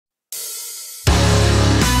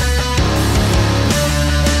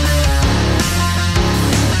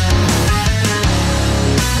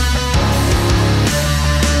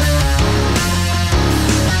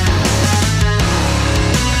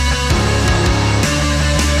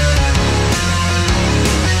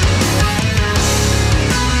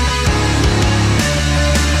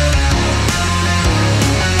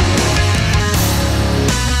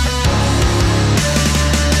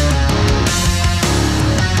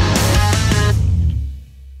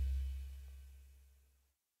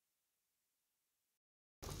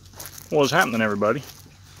What's happening, everybody?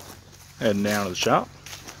 Heading down to the shop,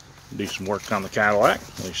 do some work on the Cadillac.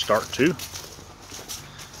 At least start to.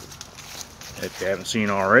 If you haven't seen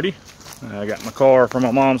already, I got my car from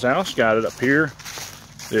my mom's house, got it up here,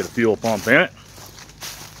 did a fuel pump in it.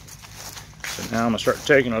 So now I'm gonna start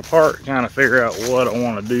taking it apart, kind of figure out what I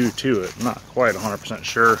want to do to it. I'm not quite 100%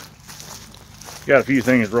 sure. Got a few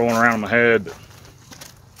things rolling around in my head, but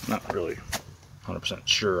not really 100%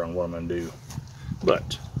 sure on what I'm gonna do.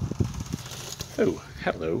 But, oh,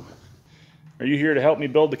 hello. Are you here to help me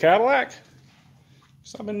build the Cadillac?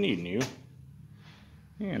 Because I've been needing you.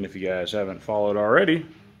 And if you guys haven't followed already,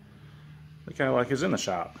 the Cadillac is in the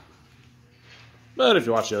shop. But if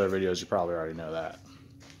you watch the other videos, you probably already know that.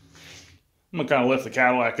 I'm going to kind of lift the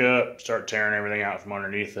Cadillac up, start tearing everything out from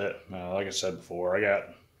underneath it. Like I said before, I got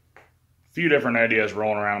a few different ideas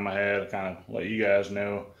rolling around in my head. Kind of let you guys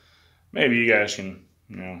know. Maybe you guys can,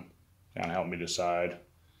 kind of help me decide.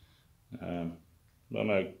 I'm going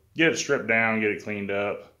to get it stripped down, get it cleaned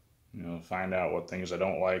up, find out what things I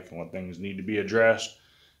don't like and what things need to be addressed.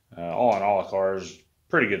 All in all, the car is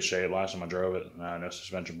pretty good shape. Last time I drove it, no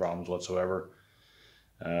suspension problems whatsoever.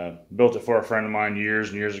 Built it for a friend of mine years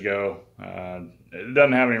and years ago. It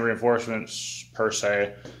doesn't have any reinforcements per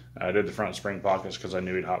se. I did the front spring pockets because I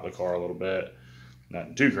knew he'd hop the car a little bit.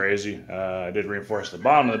 Nothing too crazy. I did reinforce the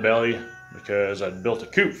bottom of the belly because I built a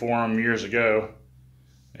coupe for him years ago,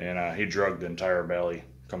 and he drugged the entire belly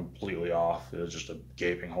completely off. It was just a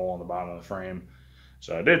gaping hole in the bottom of the frame.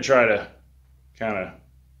 So I did try to kind of,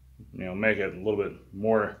 make it a little bit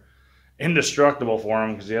more indestructible for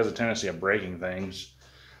him because he has a tendency of breaking things.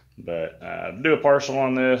 But do a partial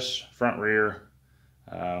on this, front rear.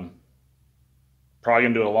 Probably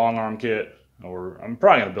gonna do a long arm kit, or I'm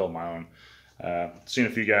probably gonna build my own. Seen a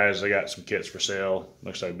few guys, they got some kits for sale.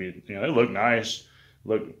 Looks like it'd be, they look nice,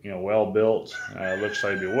 look, well built. Looks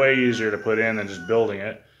like it'd be way easier to put in than just building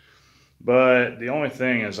it. But the only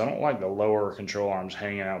thing is, I don't like the lower control arms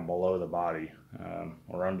hanging out below the body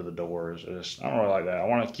or under the doors. I don't really like that. I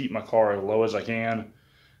want to keep my car as low as I can.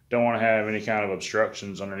 Don't want to have any kind of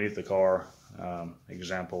obstructions underneath the car.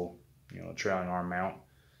 Example, a trailing arm mount.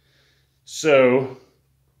 So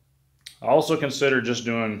I also consider just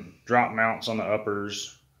doing drop mounts on the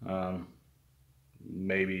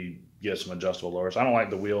uppers.Maybe get some adjustable lowers. I don't like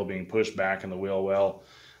the wheel being pushed back in the wheel well.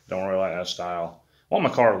 Don't really like that style. I want my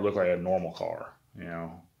car to look like a normal car,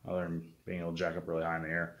 other than being able to jack up really high in the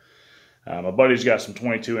air. My buddy's got some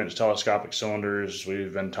 22-inch telescopic cylinders.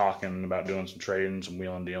 We've been talking about doing some trading, some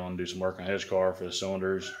wheeling dealing, do some work on his car for the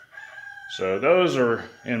cylinders. So those are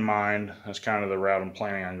in mind. That's kind of the route I'm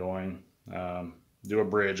planning on going. Do a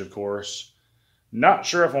bridge, of course. Not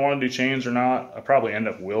sure if I want to do chains or not. I probably end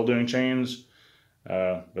up doing chains.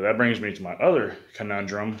 But that brings me to my other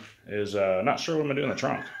conundrum, is not sure what I'm going to do in the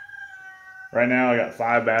trunk. Right now I got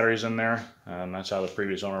 5 batteries in there. That's how the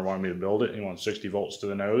previous owner wanted me to build it. He wants 60 volts to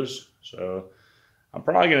the nose. So I'm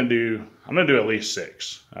probably going to do at least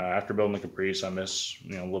 6. After building the Caprice, I miss,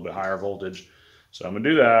 a little bit higher voltage. So I'm going to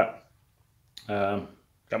do that.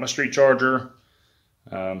 Got my street charger.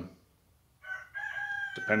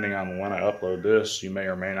 Depending on when I upload this, you may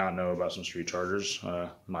or may not know about some street chargers,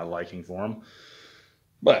 my liking for them.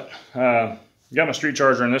 But got my street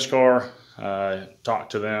charger in this car.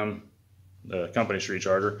 Talked to them, the company street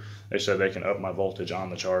charger. They said they can up my voltage on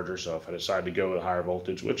the charger. So if I decide to go with a higher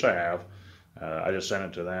voltage, which I have, I just send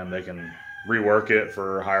it to them. They can rework it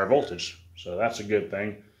for higher voltage. So that's a good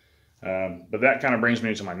thing. But that kind of brings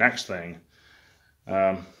me to my next thing.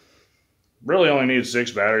 Really only need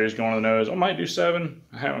 6 batteries going to the nose. I might do 7.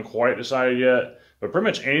 I haven't quite decided yet. But pretty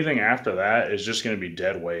much anything after that is just going to be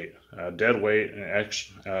dead weight. Dead weight and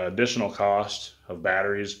additional cost of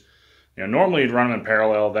batteries. Normally you'd run them in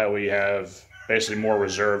parallel. That way you have basically more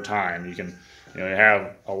reserve time. You can, you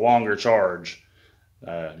have a longer charge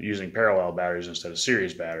using parallel batteries instead of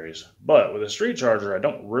series batteries. But with a street charger, I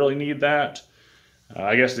don't really need that.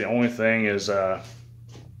 I guess the only thing is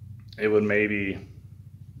it would maybe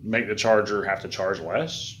make the charger have to charge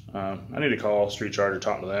less. I need to call Street Charger,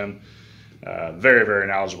 talk to them. Very, very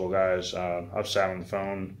knowledgeable guys. I've sat on the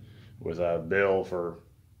phone with Bill for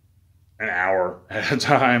an hour at a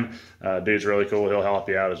time. Dude's really cool. He'll help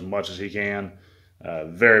you out as much as he can.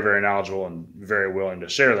 Very, very knowledgeable and very willing to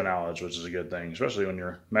share the knowledge, which is a good thing, especially when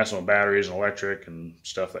you're messing with batteries and electric and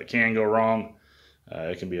stuff that can go wrong.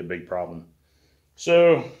 It can be a big problem.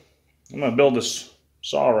 So I'm going to build this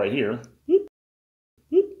saw right here.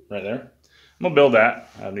 Right there. I'm going to build that.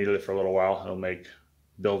 I've needed it for a little while. It'll make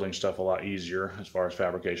building stuff a lot easier as far as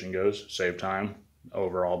fabrication goes. Save time.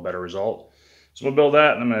 Overall better result. So we'll build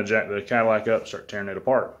that, and I'm going to jack the Cadillac up, start tearing it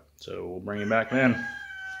apart. So we'll bring you back then.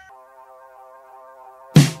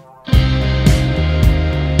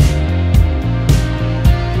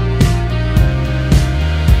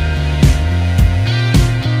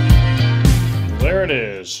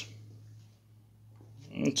 it is.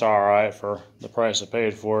 It's alright for the price I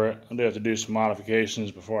paid for it. I do have to do some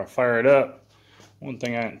modifications before I fire it up. One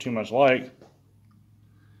thing I didn't too much like,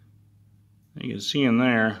 you can see in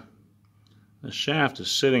there, the shaft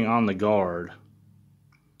is sitting on the guard.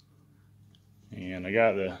 And I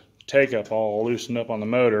got the take-up all loosened up on the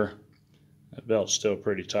motor. That belt's still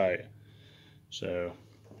pretty tight. So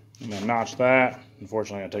I'm going to notch that.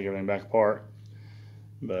 Unfortunately, I got to take everything back apart.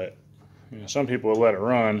 But you know, some people will let it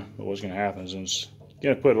run, but what's going to happen is it's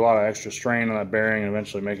going to put a lot of extra strain on that bearing and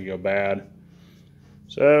eventually make it go bad.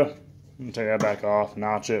 So I'm going to take that back off,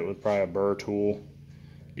 notch it with probably a burr tool.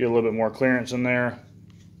 Get a little bit more clearance in there.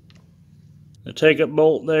 The take-up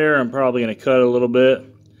bolt there, I'm probably going to cut a little bit,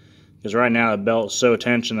 because right now the belt's so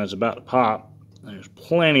tensioned that it's about to pop. There's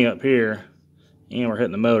plenty up here, and we're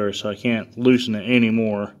hitting the motor, so I can't loosen it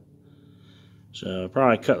anymore. So I'll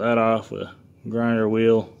probably cut that off with a grinder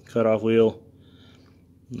wheel, cut-off wheel.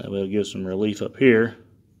 That will give some relief up here.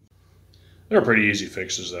 They're pretty easy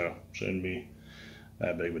fixes though. Shouldn't be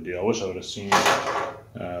that big of a deal. I wish I would have seen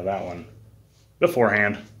that one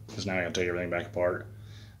beforehand, because now I gotta take everything back apart.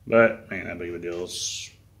 But ain't that big of a deal. It's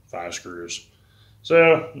 5 screws.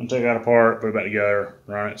 So I'm gonna take that apart, put it back together,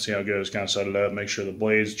 run it, see how it goes, kind of set it up, make sure the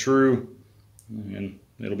blade's true, and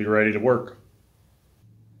it'll be ready to work.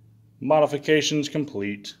 Modifications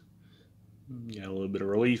complete. Got a little bit of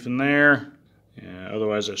relief in there. Yeah,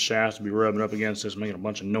 otherwise that shaft will be rubbing up against this, making a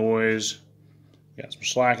bunch of noise. Got some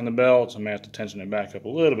slack in the belt, so I may have to tension it back up a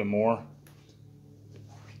little bit more.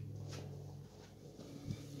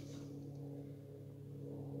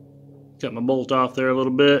 Cut my bolt off there a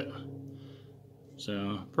little bit.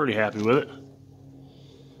 So, pretty happy with it.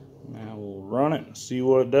 Now we'll run it and see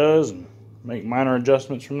what it does and make minor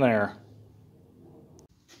adjustments from there.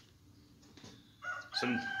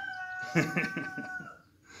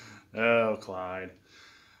 Oh, Clyde.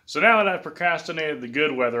 So now that I've procrastinated the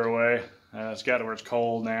good weather away, it's got to where it's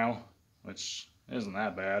cold now, which isn't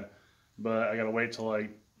that bad. But I got to wait till like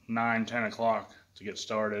 9, 10 o'clock to get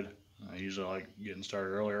started. I usually like getting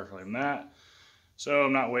started earlier than that. So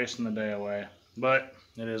I'm not wasting the day away. But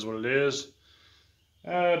it is what it is.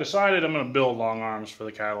 I decided I'm going to build long arms for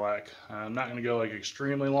the Cadillac. I'm not going to go like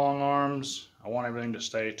extremely long arms. I want everything to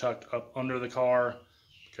stay tucked up under the car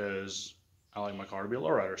because I like my car to be a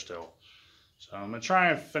lowrider still. So I'm going to try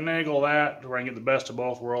and finagle that to where I can get the best of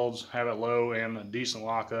both worlds, have it low and a decent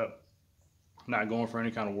lockup. I'm not going for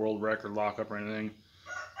any kind of world record lockup or anything.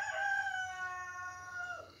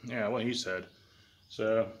 Yeah, what he said.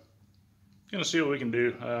 So, gonna see what we can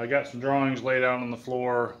do. I got some drawings laid out on the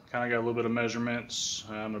floor. Kind of got a little bit of measurements.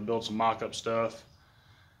 I'm gonna build some mock-up stuff,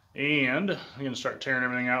 and I'm gonna start tearing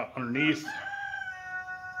everything out underneath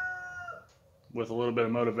with a little bit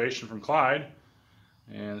of motivation from Clyde,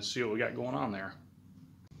 and see what we got going on there.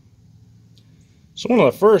 So one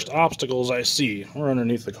of the first obstacles I see, we're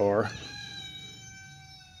underneath the car.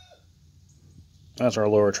 That's our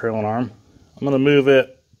lower trailing arm. I'm gonna move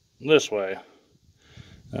it this way.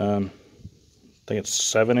 I think it's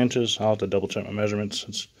 7 inches. I'll have to double check my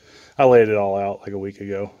measurements. I laid it all out like a week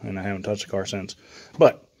ago and I haven't touched the car since.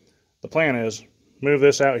 But the plan is move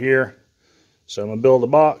this out here. So I'm gonna build a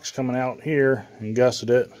box coming out here and gusset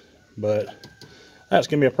it, but that's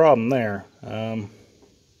gonna be a problem there.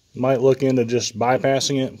 Might look into just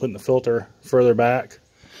bypassing it and putting the filter further back.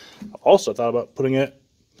 I've also thought about putting it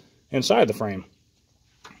inside the frame.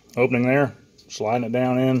 Opening there, sliding it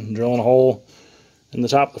down in, drilling a hole in the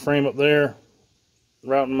top of the frame up there,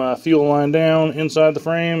 routing my fuel line down inside the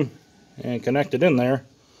frame and connect it in there,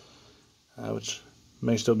 which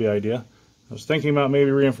may still be an idea. I was thinking about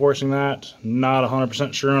maybe reinforcing that, not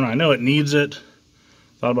 100% sure on. I know it needs it.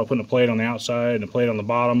 Thought about putting a plate on the outside and a plate on the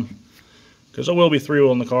bottom, because I will be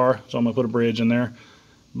 3-wheel in the car, so I'm going to put a bridge in there.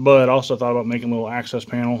 But also thought about making a little access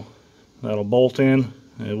panel that'll bolt in.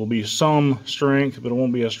 It will be some strength, but it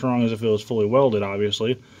won't be as strong as if it was fully welded,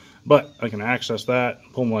 obviously. But I can access that,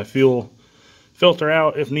 pull my fuel filter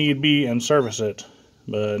out if need be, and service it.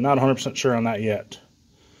 But not 100% sure on that yet.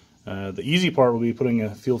 The easy part will be putting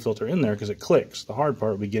a fuel filter in there because it clicks. The hard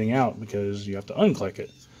part will be getting out because you have to unclick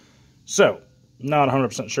it. So, not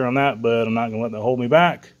 100% sure on that, but I'm not going to let that hold me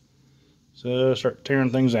back. So, start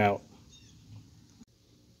tearing things out.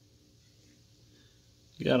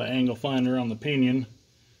 Got an angle finder on the pinion.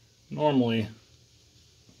 Normally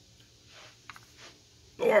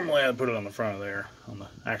I'd put it on the front of there, on the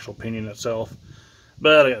actual pinion itself.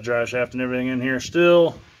 But I got drive shaft and everything in here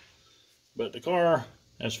still. But the car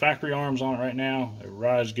has factory arms on it right now. It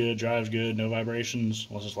rides good, drives good, no vibrations,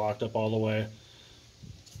 unless it's locked up all the way.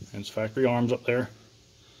 And it's factory arms up there.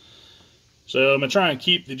 So I'm going to try and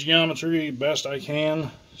keep the geometry best I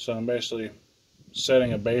can. So I'm basically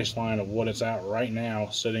setting a baseline of what it's at right now,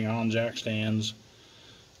 sitting on jack stands.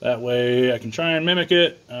 That way I can try and mimic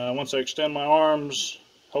it. Once I extend my arms,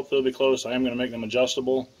 hopefully they'll be close. I am going to make them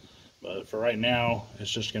adjustable. But for right now,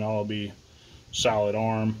 it's just going to all be solid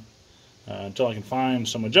arm. Until I can find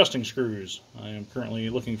some adjusting screws. I am currently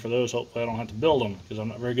looking for those. Hopefully I don't have to build them, because I'm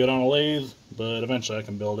not very good on a lathe, but eventually I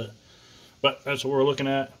can build it. But that's what we're looking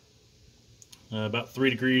at. About 3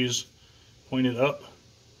 degrees pointed up.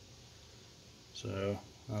 So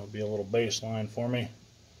that'll be a little baseline for me.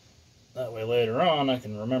 That way later on I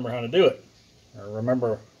can remember how to do it, or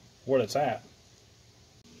remember what it's at.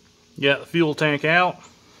 Got the fuel tank out.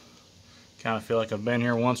 Kind of feel like I've been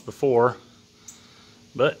here once before.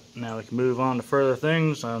 But now we can move on to further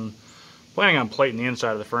things. I'm planning on plating the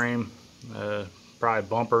inside of the frame. Probably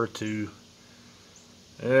bumper to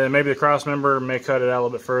maybe the cross member, may cut it out a little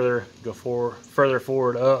bit further, go further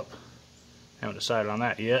forward up. Haven't decided on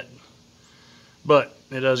that yet. But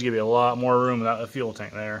it does give you a lot more room without the fuel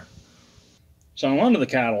tank there. So I'm onto the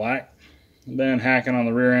Cadillac. I've been hacking on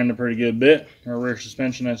the rear end a pretty good bit, or rear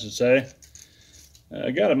suspension I should say.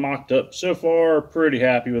 I got it mocked up so far, pretty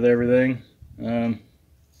happy with everything.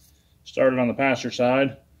 Started on the passenger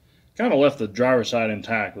side. Kind of left the driver's side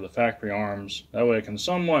intact with the factory arms. That way I can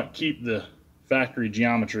somewhat keep the factory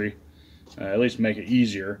geometry, at least make it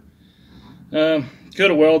easier. Could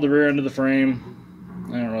have welded the rear end of the frame.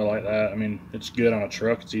 I don't really like that. I mean, it's good on a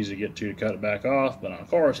truck. It's easy to get to cut it back off, but on a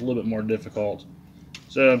car it's a little bit more difficult.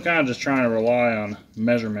 So I'm kind of just trying to rely on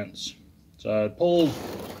measurements. So I pulled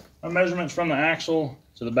my measurements from the axle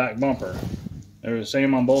to the back bumper. They're the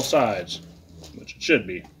same on both sides, which it should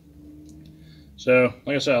be. So,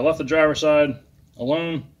 like I said, I left the driver's side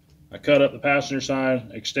alone. I cut up the passenger side,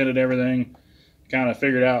 extended everything, kind of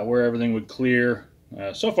figured out where everything would clear.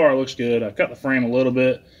 So far it looks good. I cut the frame a little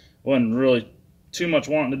bit. Wasn't really too much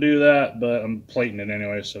wanting to do that, but I'm plating it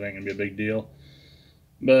anyway, so it ain't going to be a big deal.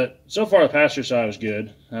 But so far the passenger side was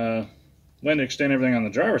good. Went to extend everything on the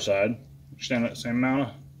driver's side, extend that same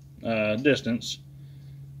amount of distance.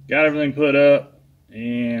 Got everything put up,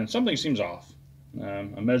 and something seems off.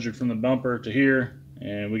 I measured from the bumper to here,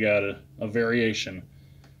 and we got a variation.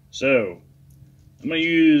 So I'm going to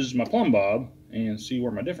use my plumb bob and see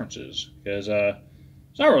where my difference is, because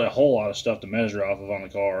it's not really a whole lot of stuff to measure off of on the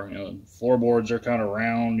car. You know, floorboards are kind of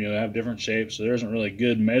round, you know, have different shapes, so there isn't really a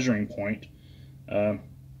good measuring point. Where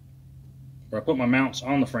I put my mounts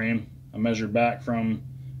on the frame, I measured back from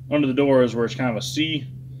under the doors where it's kind of a C.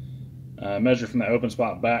 Measured from that open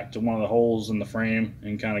spot back to one of the holes in the frame,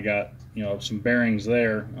 and kind of got, you know, some bearings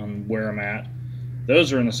there on where I'm at.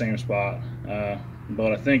 Those are in the same spot,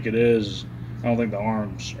 but I think it is, I don't think the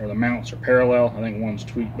arms or the mounts are parallel. I think one's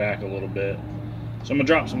tweaked back a little bit. So I'm going to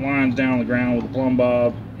drop some lines down on the ground with the plumb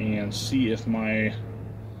bob and see if my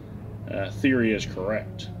theory is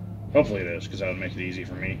correct. Hopefully it is, because that would make it easy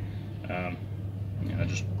for me. You know,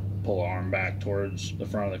 just pull the arm back towards the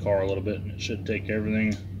front of the car a little bit, and it should take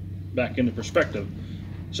everything back into perspective.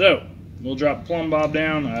 So we'll drop the plumb bob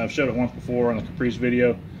down. I've showed it once before on the Caprice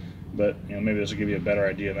video, but you know, maybe this will give you a better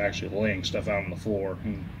idea of actually laying stuff out on the floor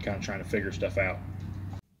and kind of trying to figure stuff out.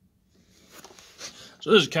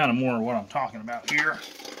 So this is kind of more what I'm talking about here.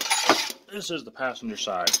 This is the passenger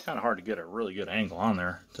side. It's kind of hard to get a really good angle on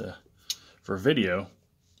there for video,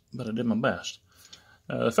 but I did my best.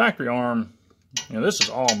 The factory arm, you know, this is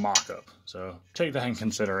all mock-up, so take that in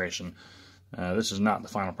consideration. This is not the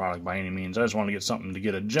final product by any means. I just want to get something to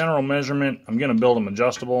get a general measurement. I'm going to build them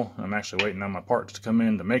adjustable. I'm actually waiting on my parts to come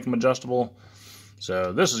in to make them adjustable.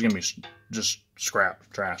 So this is going to be just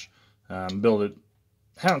scrap, trash. Build it.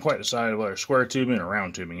 Haven't quite decided whether square tubing or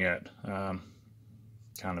round tubing yet. Kind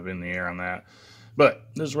of in the air on that. But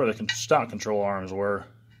this is where the stock control arms were.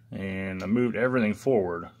 And I moved everything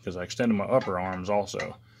forward because I extended my upper arms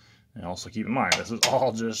also. And also keep in mind, this is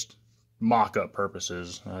all just mock-up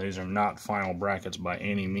purposes. These are not final brackets by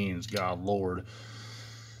any means, God Lord.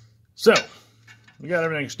 So we got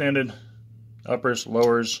everything extended, uppers,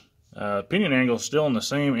 lowers. Pinion angle still in the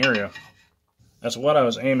same area. That's what I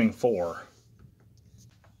was aiming for.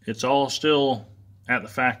 It's all still at the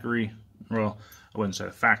factory. Well, I wouldn't say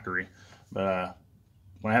the factory, but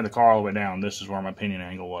when I had the car all the way down, this is where my pinion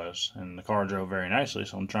angle was, and the car drove very nicely,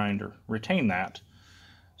 so I'm trying to retain that.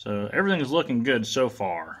 So everything is looking good so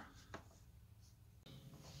far.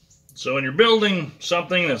 So when you're building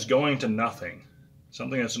something that's going to nothing,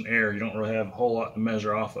 something that's in air, you don't really have a whole lot to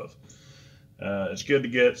measure off of. It's good to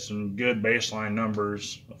get some good baseline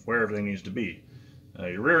numbers of where everything needs to be.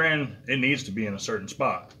 Your rear end, it needs to be in a certain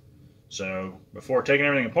spot. So before taking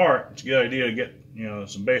everything apart, it's a good idea to get you know,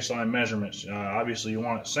 some baseline measurements. Obviously, you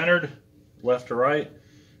want it centered, left to right,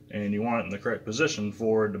 and you want it in the correct position,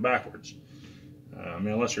 forward to backwards. I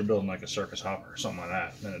mean, unless you're building like a circus hopper or something like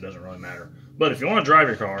that, then it doesn't really matter. But if you want to drive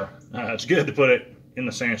your car, it's good to put it in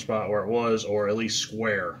the same spot where it was, or at least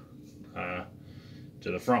square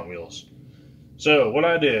to the front wheels. So what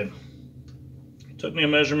I did, took me a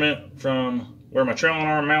measurement from where my trailing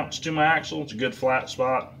arm mounts to my axle. It's a good flat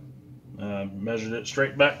spot. Measured it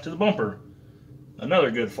straight back to the bumper.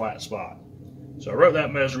 Another good flat spot. So I wrote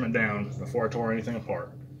that measurement down before I tore anything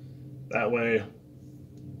apart. That way,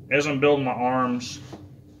 as I'm building my arms,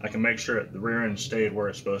 I can make sure that the rear end stayed where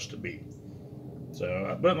it's supposed to be. So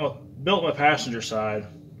I built my passenger side,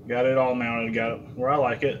 got it all mounted, got it where I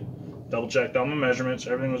like it, double checked all my measurements,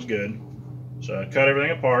 everything was good. So I cut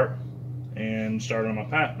everything apart and started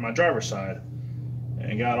on my driver's side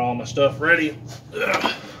and got all my stuff ready.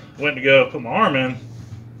 Went to go put my arm in,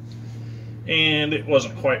 and it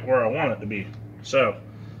wasn't quite where I wanted it to be. So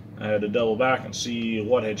I had to double back and see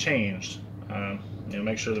what had changed. You know,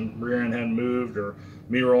 make sure the rear end hadn't moved, or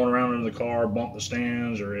me rolling around in the car bumped the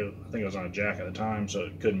stands, or I think it was on a jack at the time, so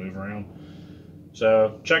it couldn't move around.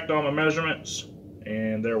 So checked all my measurements,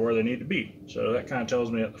 and they're where they need to be. So that kind of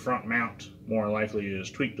tells me that the front mount more than likely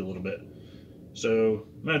is tweaked a little bit. So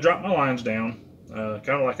I'm going to drop my lines down, kind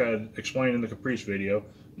of like I explained in the Caprice video.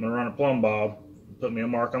 I'm going to run a plumb bob, put me a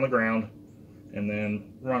mark on the ground, and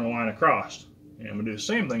then run a line across. And I'm going to do the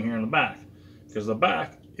same thing here in the back, because the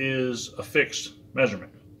back is a fixed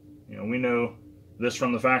measurement. You know, we know this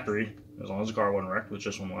from the factory, as long as the car wasn't wrecked, which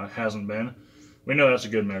this one hasn't been. We know that's a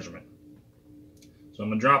good measurement. So I'm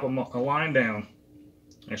going to drop a line down,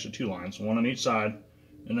 actually 2 lines, one on each side,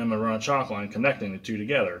 and then I'm going to run a chalk line connecting the 2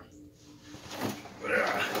 together.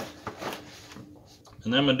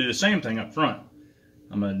 And then I'm going to do the same thing up front.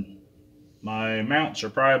 My mounts are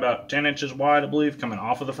probably about 10 inches wide, I believe, coming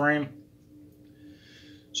off of the frame.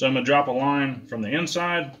 So I'm going to drop a line from the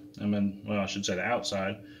inside, well, I should say the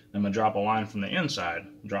outside. I'm going to drop a line from the inside,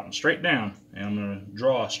 drop them straight down, and I'm going to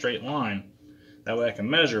draw a straight line. That way I can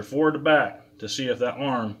measure forward to back to see if that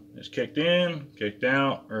arm is kicked in, kicked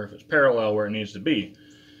out, or if it's parallel where it needs to be.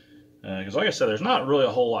 Because like I said, there's not really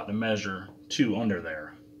a whole lot to measure to under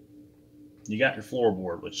there. You got your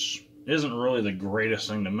floorboard, which isn't really the greatest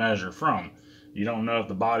thing to measure from. You don't know if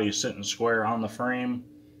the body is sitting square on the frame,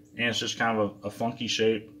 and it's just kind of a funky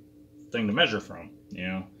shape thing to measure from. You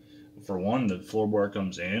know, for one, the floorboard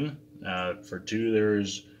comes in. For 2,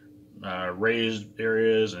 there's raised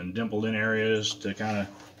areas and dimpled in areas to kind of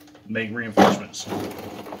make reinforcements.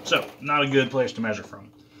 So not a good place to measure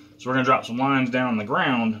from. So we're going to drop some lines down on the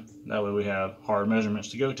ground. That way we have hard measurements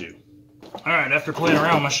to go to. Alright, after playing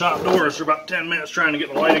around with my shop doors for about 10 minutes trying to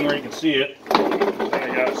get the lighting where you can see it,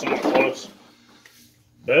 I got it somewhat close.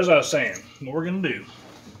 But as I was saying, what we're going to do,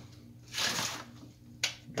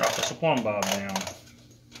 drop us a plumb bob down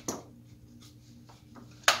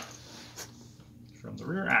from the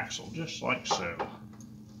rear axle, just like so.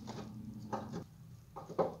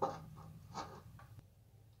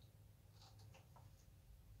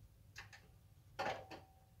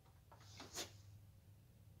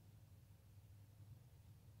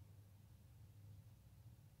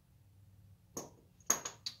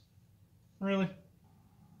 Really?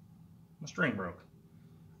 My string broke.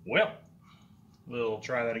 Well, we'll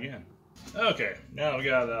try that again. Okay, now we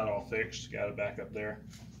got that all fixed. Got it back up there.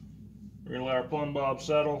 We're going to let our plumb bob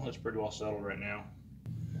settle. It's pretty well settled right now.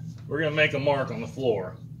 We're going to make a mark on the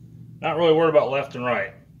floor. Not really worried about left and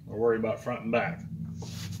right. We're worried about front and back.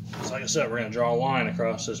 So like I said, we're going to draw a line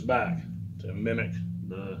across this back to mimic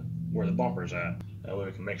where the bumper's at. That way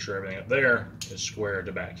we can make sure everything up there is square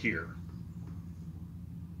to back here.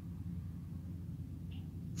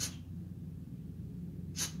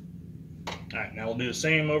 Alright, now we'll do the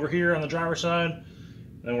same over here on the driver's side.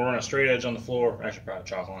 Then we'll run a straight edge on the floor, actually probably a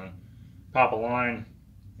chalk line. Pop a line,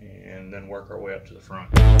 and then work our way up to the front.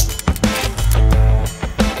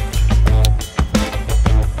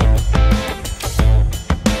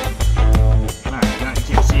 Alright, now you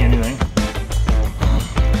can't see anything.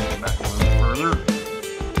 Back a little further.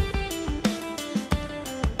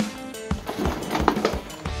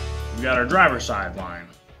 We've got our driver's side line,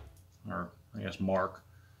 or I guess mark.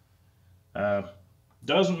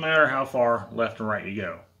 Doesn't matter how far left and right you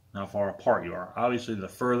go, how far apart you are. Obviously, the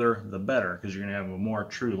further, the better, because you're going to have a more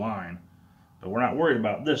true line. But we're not worried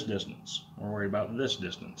about this distance. We're worried about this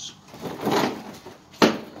distance.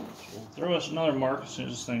 So we'll throw us another mark as soon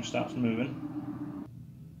as this thing stops moving.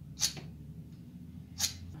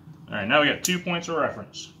 Alright, now we got 2 points of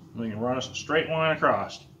reference. We can run us a straight line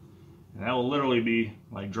across. And that will literally be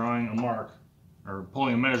like drawing a mark, or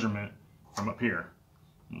pulling a measurement from up here.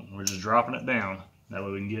 We're just dropping it down. That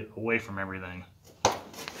way we can get away from everything.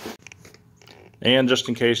 And just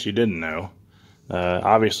in case you didn't know,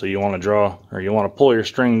 obviously you want to draw, or you want to pull your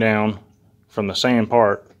string down from the same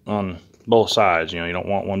part on both sides. You know, you don't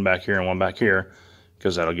want one back here and one back here,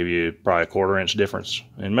 because that'll give you probably a 1/4 inch difference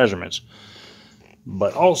in measurements.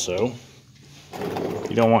 But also,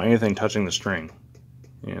 you don't want anything touching the string.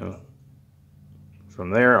 You know, from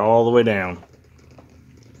there all the way down,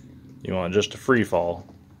 you want just a free fall.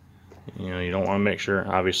 You know, you don't want to make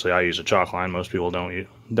sure. Obviously, I use a chalk line. Most people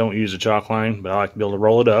don't use a chalk line, but I like to be able to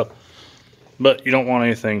roll it up. But you don't want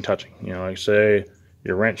anything touching. You know, like say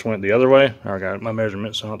your wrench went the other way. I got my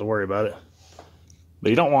measurements, so I don't have to worry about it. But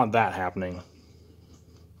you don't want that happening,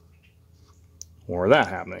 or that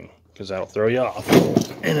happening, because that'll throw you off,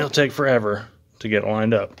 and it'll take forever to get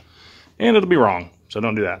lined up, and it'll be wrong. So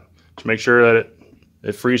don't do that. Just make sure that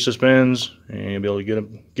it free suspends, and you'll be able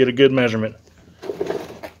to get a good measurement.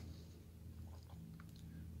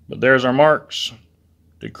 But there's our marks.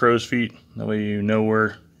 Big crow's feet. That way you know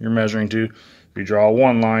where you're measuring to. If you draw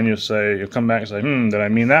one line, you'll come back and say, did I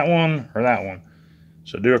mean that one or that one?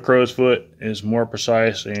 So do a crow's foot is more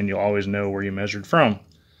precise, and you'll always know where you measured from.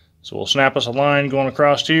 So we'll snap us a line going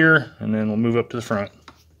across here, and then we'll move up to the front.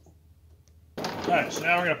 Alright, so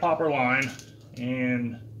now we're going to pop our line,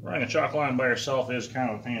 and running a chalk line by yourself is kind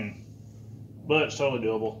of a pain, but it's totally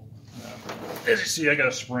doable. As you see, I got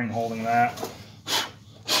a spring holding that.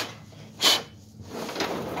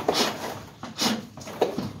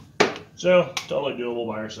 So, totally doable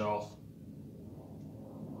by yourself.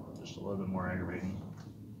 Just a little bit more aggravating.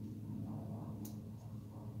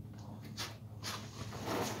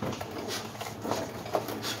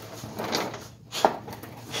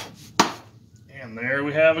 And there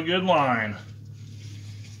we have a good line.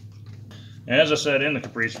 And as I said in the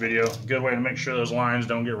Caprice video, a good way to make sure those lines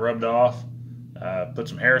don't get rubbed off, put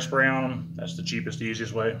some hairspray on them. That's the cheapest,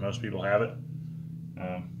 easiest way. Most people have it.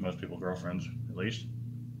 Most people, girlfriends at least.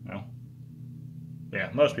 No. Yeah,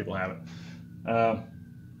 most people have it.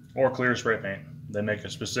 Or clear spray paint. They make a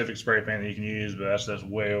specific spray paint that you can use, but that's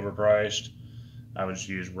way overpriced. I would just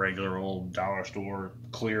use regular old dollar store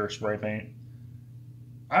clear spray paint.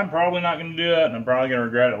 I'm probably not going to do that, and I'm probably going to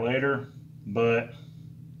regret it later, but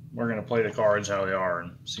we're going to play the cards how they are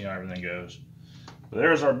and see how everything goes. But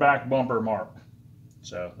there's our back bumper mark.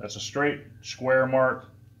 So that's a straight square mark,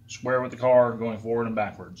 square with the car going forward and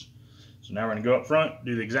backwards. So now we're going to go up front,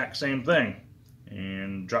 do the exact same thing,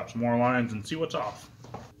 and drop some more lines and see what's off.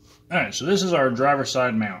 Alright, so this is our driver's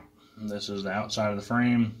side mount. This is the outside of the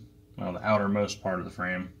frame, well, the outermost part of the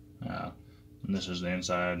frame. And this is the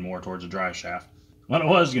inside, more towards the drive shaft. What I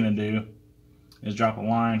was going to do is drop a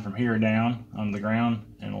line from here down onto the ground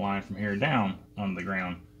and a line from here down onto the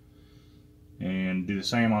ground. And do the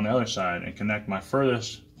same on the other side and connect my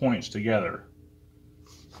furthest points together.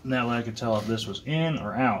 And that way I could tell if this was in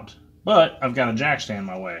or out. But I've got a jack stand in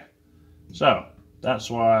my way. So that's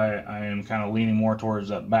why I am kind of leaning more towards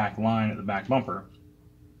that back line at the back bumper.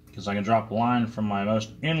 Because I can drop the line from my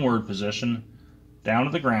most inward position down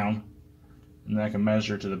to the ground, and then I can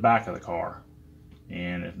measure to the back of the car.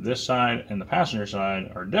 And if this side and the passenger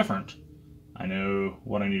side are different, I know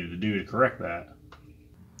what I needed to do to correct that.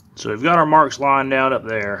 So we've got our marks lined out up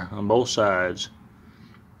there on both sides.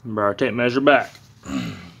 Remember our tape measure back.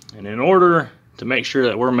 And in order to make sure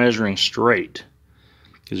that we're measuring straight,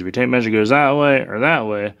 because if your tape measure goes that way or that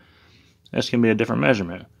way, that's going to be a different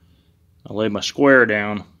measurement. I'll lay my square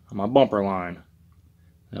down on my bumper line.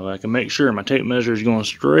 That way I can make sure my tape measure is going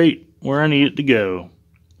straight where I need it to go.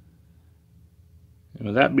 And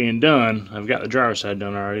with that being done, I've got the driver's side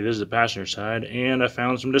done already. This is the passenger side, and I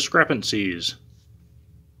found some discrepancies.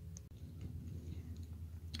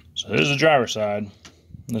 So this is the driver's side,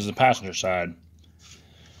 this is the passenger side.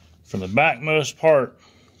 From the backmost part,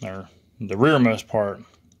 or the rearmost part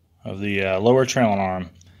of the lower trailing arm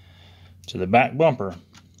to the back bumper,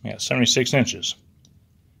 I got 76 inches.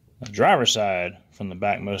 The driver's side, from the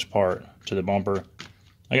backmost part to the bumper,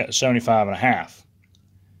 I got 75.5.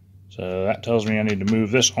 So that tells me I need to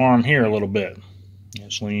move this arm here a little bit.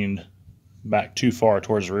 It's leaned back too far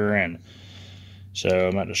towards the rear end. So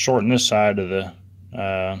I'm going to shorten this side of the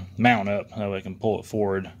mount up, that way I can pull it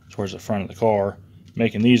forward towards the front of the car,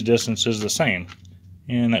 making these distances the same.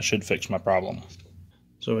 And that should fix my problem.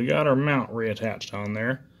 So we got our mount reattached on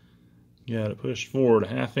there. Got it pushed forward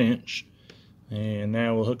 1/2 inch. And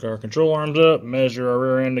now we'll hook our control arms up, measure our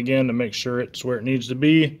rear end again to make sure it's where it needs to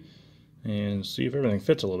be, and see if everything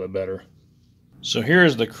fits a little bit better. So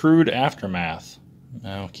here's the crude aftermath.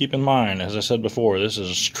 Now keep in mind, as I said before, this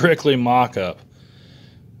is strictly mock-up.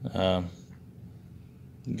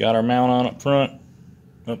 Got our mount on up front,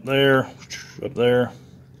 up there.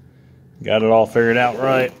 Got it all figured out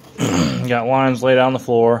right. Got lines laid out on the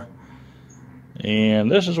floor.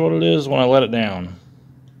 And this is what it is when I let it down.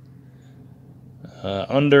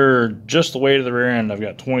 Under just the weight of the rear end, I've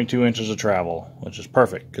got 22 inches of travel, which is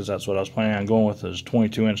perfect because that's what I was planning on going with, is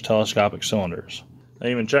 22-inch telescopic cylinders. I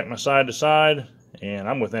even checked my side to side, and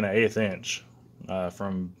I'm within an 1/8 inch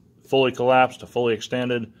from fully collapsed to fully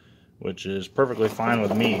extended, which is perfectly fine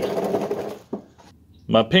with me.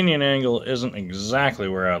 My pinion angle isn't exactly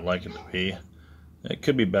where I'd like it to be. It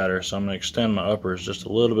could be better, so I'm going to extend my uppers just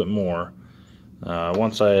a little bit more.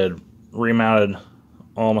 Once I had remounted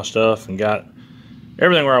all my stuff and got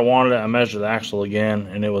everything where I wanted it, I measured the axle again,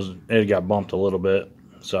 and it got bumped a little bit.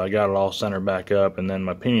 So I got it all centered back up, and then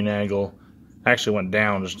my pinion angle actually went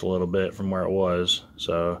down just a little bit from where it was.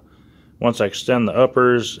 So once I extend the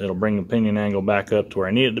uppers, it'll bring the pinion angle back up to where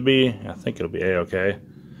I need it to be. I think it'll be a-okay.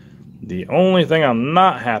 The only thing I'm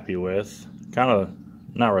not happy with, kind of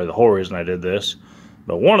not really the whole reason I did this,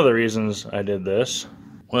 but one of the reasons I did this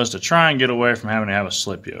was to try and get away from having to have a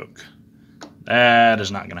slip yoke. That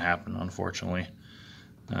is not going to happen, unfortunately.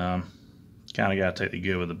 Kind of got to take the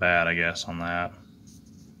good with the bad, I guess, on that.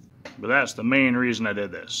 But that's the main reason I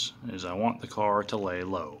did this, is I want the car to lay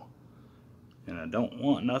low. And I don't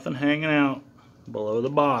want nothing hanging out below the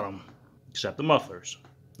bottom, except the mufflers.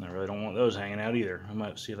 I really don't want those hanging out either. I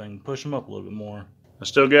might see if I can push them up a little bit more. I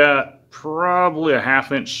still got probably a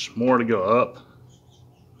 1/2 inch more to go up.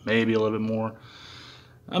 Maybe a little bit more.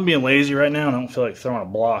 I'm being lazy right now and I don't feel like throwing a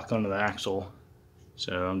block under the axle.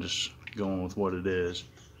 So I'm just going with what it is.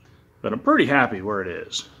 But I'm pretty happy where it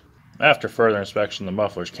is. After further inspection, the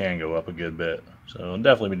mufflers can go up a good bit. So I'll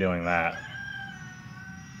definitely be doing that.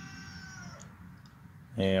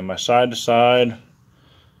 And my side to side,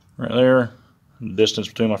 right there, the distance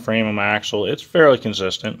between my frame and my axle, it's fairly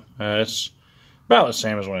consistent. It's about the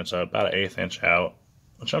same as when it's about an 1/8 inch out,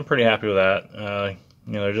 which I'm pretty happy with that.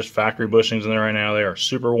 You know, they're just factory bushings in there right now. They are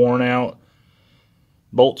super worn out.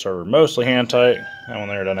 Bolts are mostly hand tight. That one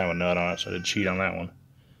there doesn't have a nut on it, so I did cheat on that one.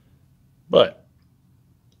 But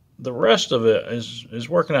the rest of it is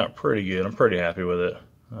working out pretty good. I'm pretty happy with it.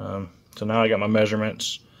 So now I got my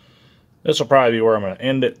measurements. This will probably be where I'm going to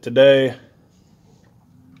end it today.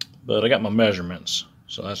 But I got my measurements,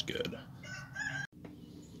 so that's good.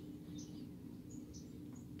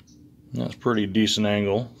 That's a pretty decent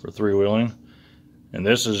angle for three-wheeling. And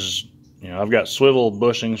this is, you know, I've got swivel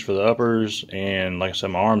bushings for the uppers, and like I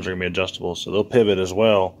said, my arms are going to be adjustable, so they'll pivot as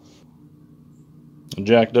well. I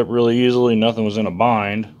jacked up really easily, nothing was in a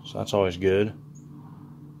bind, so that's always good.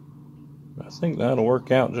 I think that'll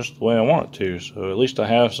work out just the way I want it to, so at least I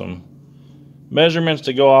have some measurements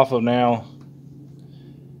to go off of now.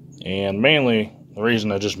 And mainly, the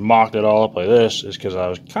reason I just mocked it all up like this is because I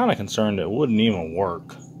was kind of concerned it wouldn't even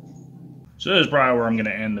work. So this is probably where I'm going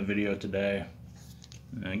to end the video today.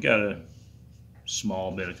 I got a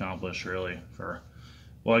small bit accomplished, really, for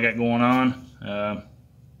what I got going on.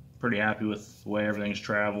 Pretty happy with the way everything's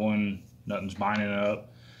traveling. Nothing's binding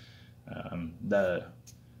up. The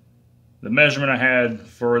measurement I had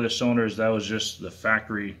for the cylinders, that was just the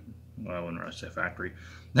factory. Well, I wouldn't really say factory.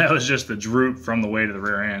 That was just the droop from the weight of the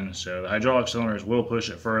rear end. So the hydraulic cylinders will push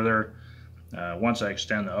it further. Once I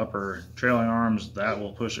extend the upper trailing arms, that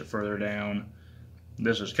will push it further down.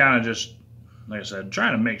 This is kind of just, like I said,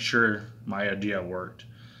 trying to make sure my idea worked.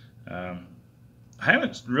 I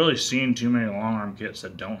haven't really seen too many long arm kits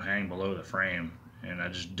that don't hang below the frame, and I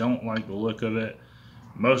just don't like the look of it.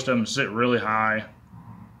 Most of them sit really high,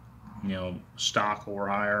 you know, stock or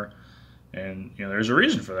higher, and you know there's a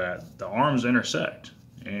reason for that. The arms intersect,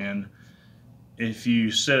 and if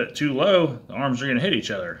you set it too low, the arms are going to hit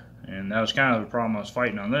each other, and that was kind of the problem I was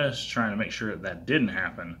fighting on this, trying to make sure that that didn't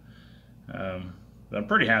happen. But I'm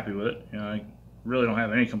pretty happy with it. You know, I really don't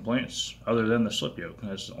have any complaints other than the slip yoke.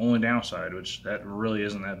 That's the only downside, which that really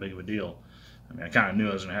isn't that big of a deal. I mean, I kind of knew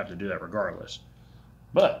I was going to have to do that regardless.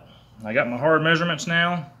 But I got my hard measurements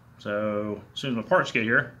now, so as soon as my parts get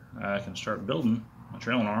here, I can start building my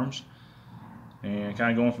trailing arms and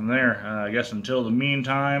kind of going from there. I guess until the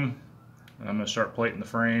meantime, I'm going to start plating the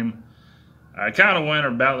frame. I kind of went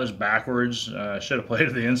about this backwards. I should have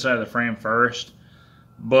plated the inside of the frame first,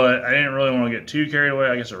 but I didn't really want to get too carried away.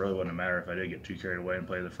 I guess it really wouldn't matter if I did get too carried away and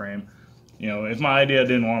play the frame. You know, if my idea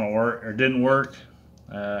didn't want to work or didn't work,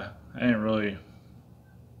 I didn't really,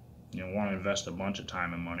 you know, want to invest a bunch of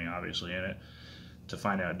time and money, obviously, in it to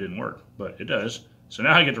find out it didn't work. But it does. So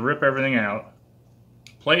now I get to rip everything out,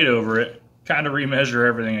 plate over it, kind of remeasure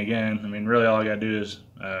everything again. I mean, really all I got to do is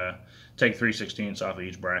take 3/16 off of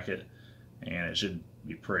each bracket, and it should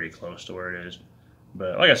be pretty close to where it is.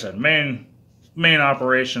 But like I said, main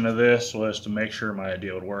operation of this was to make sure my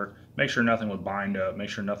idea would work, make sure nothing would bind up, make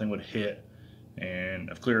sure nothing would hit, and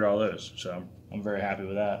I've cleared all those. So I'm very happy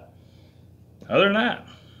with that. Other than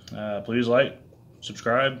that, please like,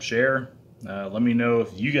 subscribe, share. Let me know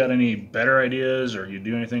if you got any better ideas or you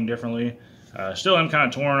do anything differently. Still am kind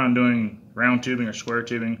of torn on doing round tubing or square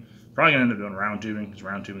tubing. Probably gonna end up doing round tubing because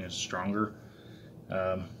round tubing is stronger.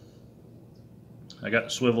 I got the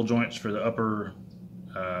swivel joints for the upper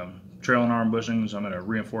trailing arm bushings. I'm gonna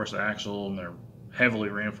reinforce the axle. I'm gonna heavily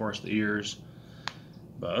reinforce the ears.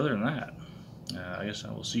 But other than that, I guess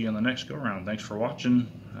I will see you on the next go around. Thanks for watching.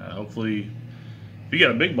 Hopefully, if you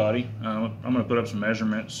got a big body, I'm gonna put up some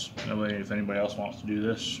measurements. That way, if anybody else wants to do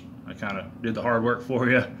this, I kind of did the hard work for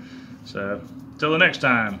you. So, till the next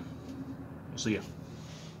time, we'll see you.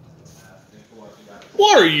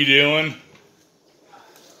 What are you doing?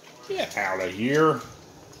 Get out of here.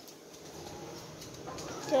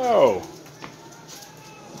 Go.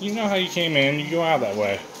 You know how you came in, you go out that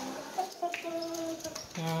way.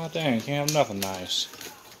 Ah, dang, you can't have nothing nice.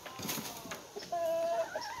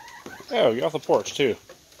 Go, get off the porch too.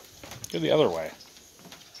 Go the other way.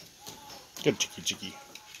 Good chicky.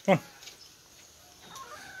 Come on.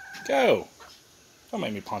 Go. Don't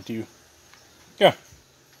make me punt you. Go.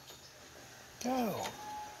 Go.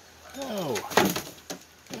 Go.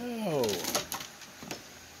 Go.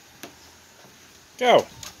 Go.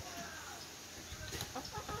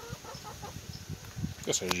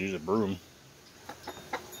 Guess I just use a broom.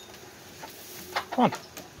 Come on.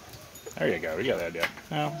 There you go. You got the idea.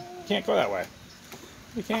 No, you can't go that way.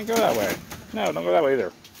 You can't go that way. No, don't go that way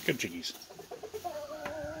either. Good chickies.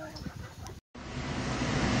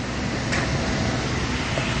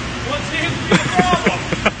 What seems to be the problem?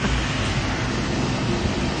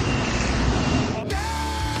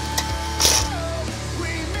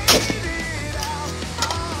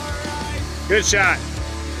 Good shot.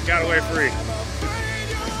 Got away free.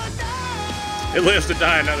 It lives to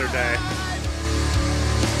die another day.